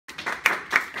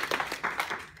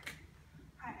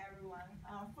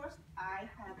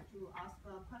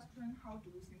the question, how do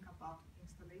you think about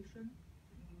installation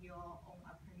in your own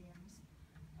opinions?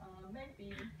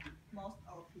 Maybe most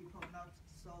of people not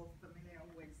so familiar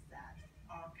with that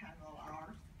kind of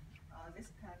art.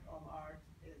 This kind of art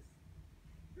is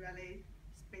really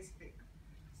specific.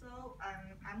 So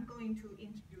I'm going to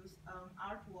introduce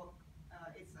artwork.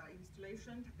 It's an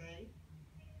installation today.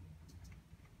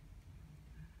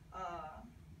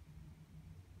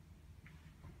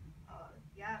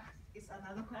 Yeah, it's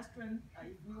another question.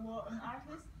 If you were an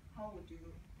artist, how would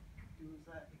you do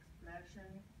the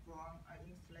expression from an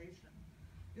installation?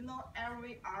 You know,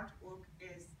 every artwork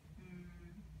is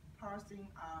passing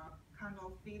a kind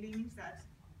of feelings that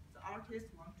the artist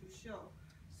want to show.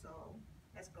 So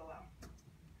let's go on.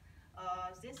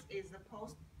 This is the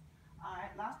post.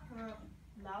 Last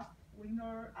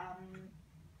winter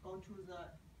go to the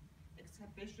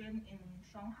exhibition in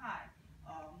Shanghai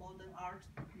Modern Art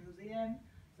Museum.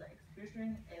 The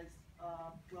exhibition is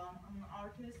from an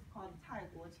artist called Cai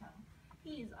Guoqiang.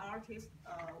 He is artist,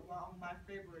 one of my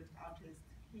favorite artists.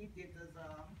 He did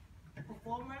the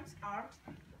performance art,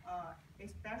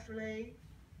 especially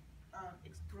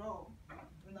explore.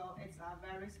 You know, it's a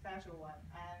very special one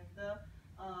and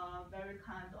very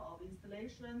kind of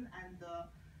installation. And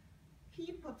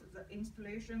he put the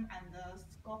installation and the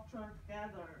sculpture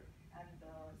together, and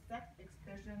that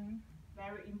exhibition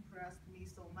very impressed me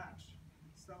so much.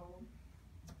 So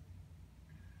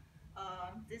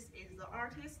this is the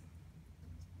artist.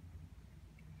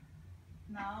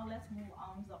 Now let's move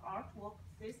on the artwork.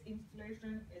 This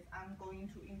installation is I'm going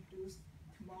to introduce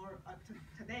tomorrow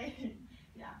today.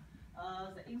 Yeah,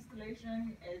 the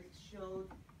installation is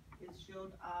showed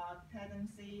a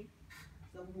tendency.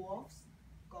 The wolves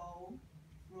go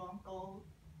from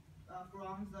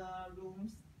the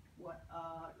rooms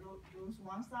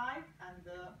one side and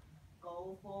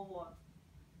go forward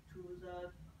to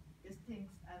the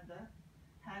distance and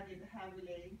headed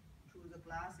heavily to the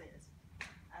glasses,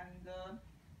 and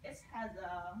it has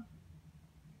a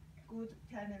good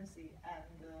tendency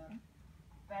and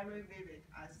very vivid,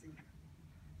 I think.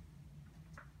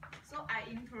 So I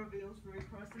interviewed 3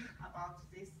 persons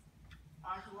about this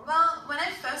artwork. Well, when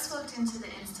I first walked into the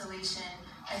installation,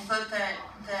 I thought that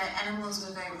the animals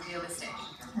were very realistic.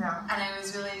 Yeah. And I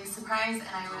was really surprised,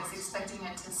 and I was expecting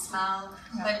it to smell.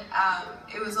 Yeah.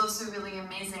 But it was also really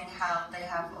amazing how they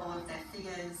have all of their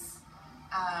figures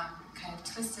kind of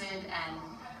twisted and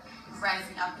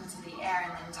rising up into the air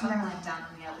and then tumbling down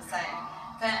on the other side.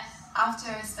 But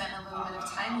after I spent a little bit of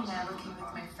time in there looking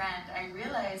with my friend, I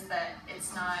realized that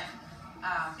it's not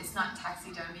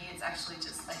taxidermy, it's actually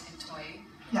just like a toy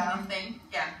kind of thing.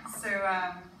 Yeah, so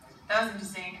that was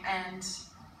interesting, and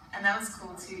that was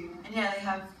cool too. And yeah, they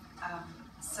have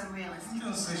some realistic. The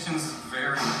installation is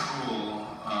very cool.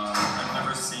 I've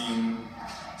never seen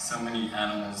so many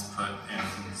animals put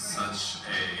in such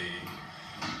a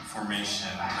formation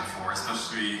before,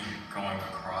 especially going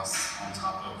across on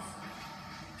top of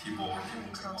people or people. I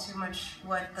can't tell too much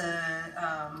what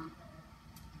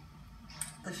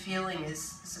the feeling is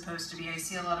supposed to be. I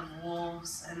see a lot of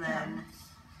wolves, and then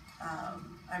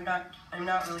I'm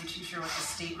not really too sure what the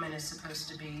statement is supposed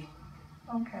to be.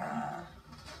 Okay.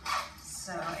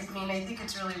 So I mean, I think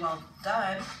it's really well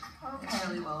done. Okay. It's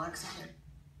really well executed.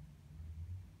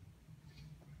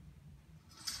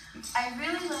 I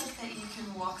really like that you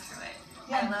can walk through it.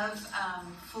 Yeah. I love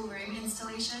full room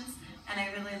installations, and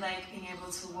I really like being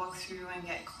able to walk through and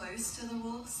get close to the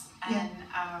wolves. And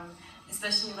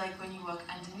especially like when you walk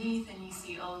underneath and you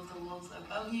see all of the wolves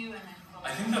above you. And then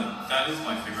I think that is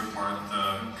my favorite part,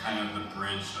 the kind of the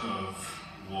bridge of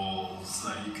wolves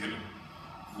that you could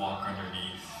walk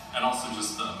underneath, and also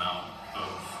just the amount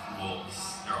of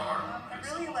wolves there are. I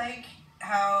really like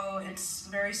how it's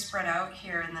very spread out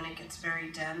here, and then it gets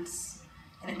very dense,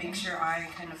 and it makes your eye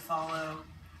kind of follow.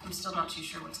 I'm still not too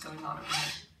sure what's going on over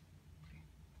here.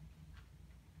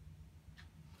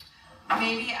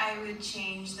 maybe I would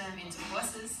change them into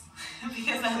horses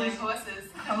because I like horses.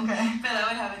 Okay. But that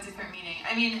would have a different meaning.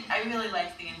 I mean, I really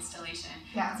like the installation.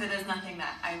 Yeah. So there's nothing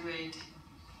that I would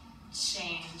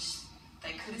change,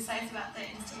 like criticize about the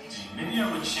installation. Maybe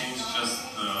I would change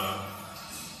just the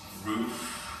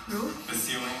roof, the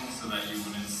ceiling, so that you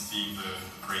wouldn't see the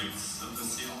grates of the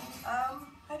ceiling.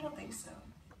 I don't think so.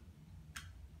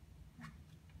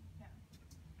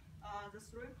 The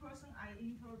three person I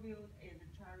interviewed is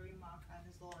Cherry, Mark, and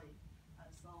Zoe.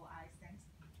 So I thanks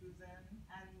to them,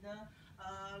 and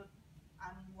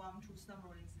I want to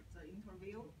summarize the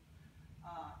interview.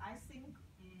 I think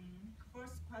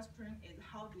first question is,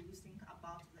 how do you think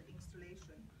about the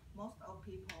installation? Most of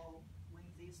people, when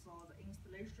they they saw the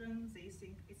installation, they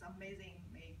think it's amazing.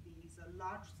 Maybe it's a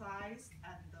large size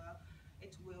and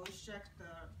it will shake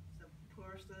the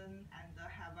person and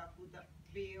have a good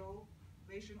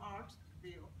vision art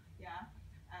view. Yeah,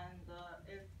 and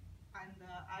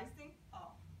I think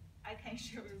I can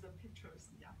show you the pictures.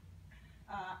 Yeah,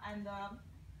 and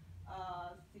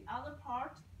the other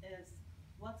part is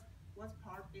what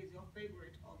part is your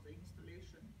favorite of the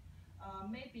installation?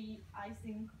 Maybe I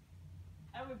think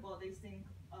everybody think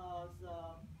the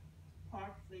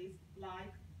part they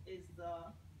like is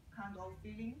the kind of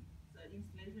feeling the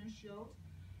installation showed,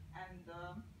 and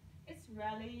it's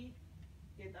really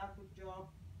did a good job.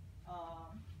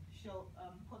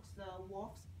 Put the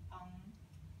wolves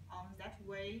on that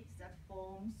way that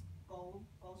forms go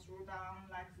through down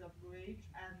like the bridge,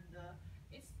 and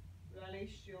it's really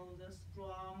shows a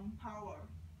strong power,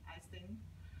 I think.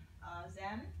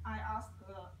 Then I asked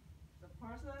the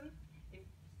person if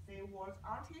they was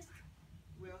artist,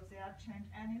 will they change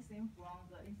anything from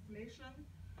the installation?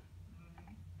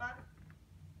 But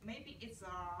maybe it's a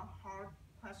hard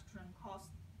question because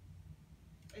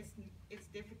it's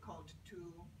difficult to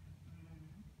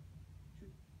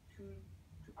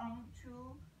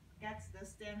get the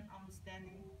same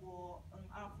understanding for an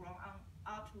art from an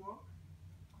artwork,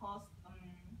 because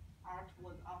art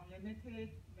was unlimited.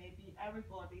 Maybe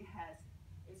everybody has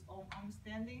its own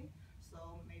understanding,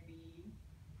 so maybe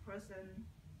person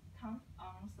can't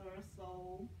answer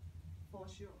so for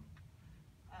sure.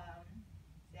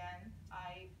 Then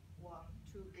I want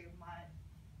to give my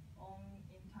own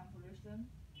interpretation.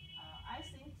 I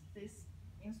think this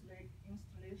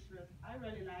installation, I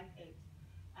really like it,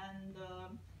 and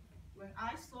when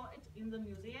I saw it in the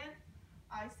museum,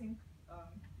 I think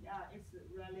yeah, it's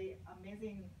really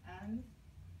amazing. And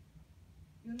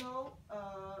you know,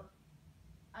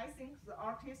 I think the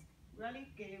artist really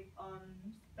gave a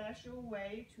special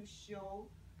way to show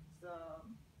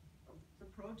the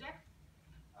project.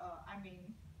 I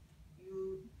mean,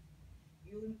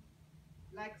 you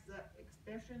like the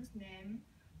expression's name,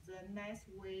 the nice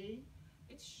way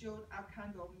it showed a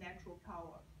kind of natural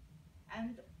power,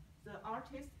 and the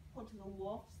artist put the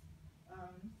wolves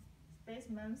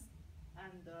specimens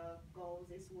and go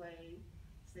this way.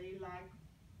 They like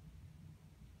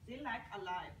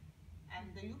alive, and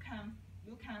you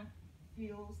can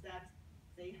feel that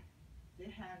they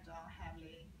hand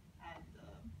heavily, and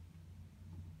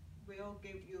will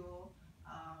give you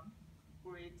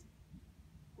great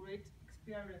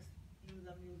experience in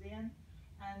the museum.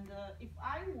 And if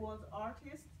I was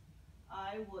artist,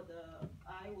 I would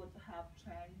have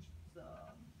changed the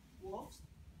wolves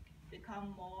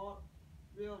become more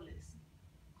realist,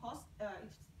 cause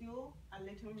it's still a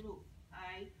little roof.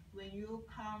 When you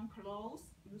come close,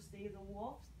 you see the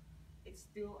wolves. It's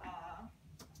still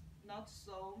not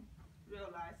so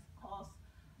realized, cause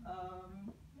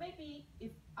maybe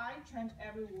if I change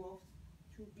every wolf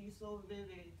to be so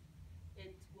vivid,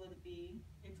 it would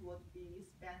be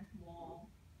spent more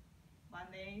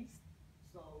money.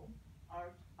 So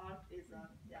art is a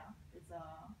it's a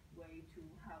way to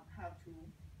have to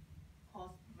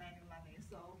cost many money.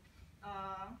 So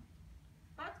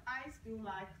but I still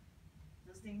like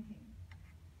the thinking,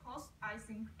 cause I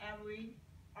think every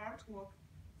artwork,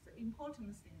 the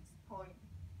important point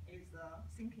is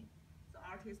thinking the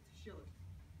artist showed.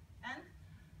 And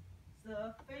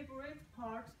the favorite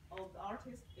part of the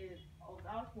artwork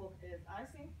is, I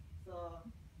think the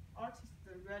artist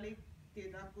really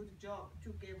did a good job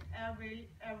to give every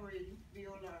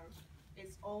viewer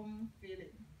its own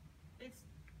feeling.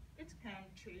 It can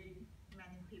cheer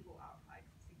many people up, I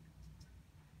think.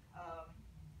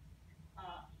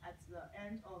 At the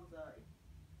end of the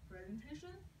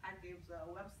presentation, I give the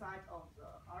website of the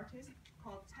artist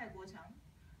called Cai Guoqiang.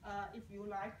 If you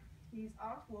like his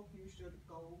artwork, you should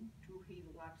go to his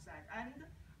website, and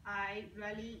I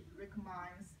really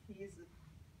recommend his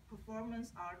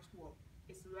performance artwork.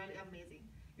 It's really amazing.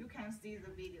 You can see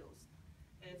the videos.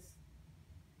 It's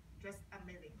just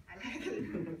amazing. I like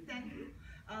it. Thank you.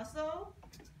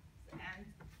 And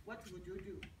what would you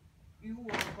do? You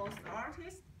were both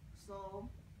artists, so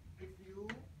if you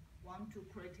want to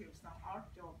create some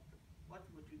art job, what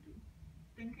would you do?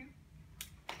 Thank you.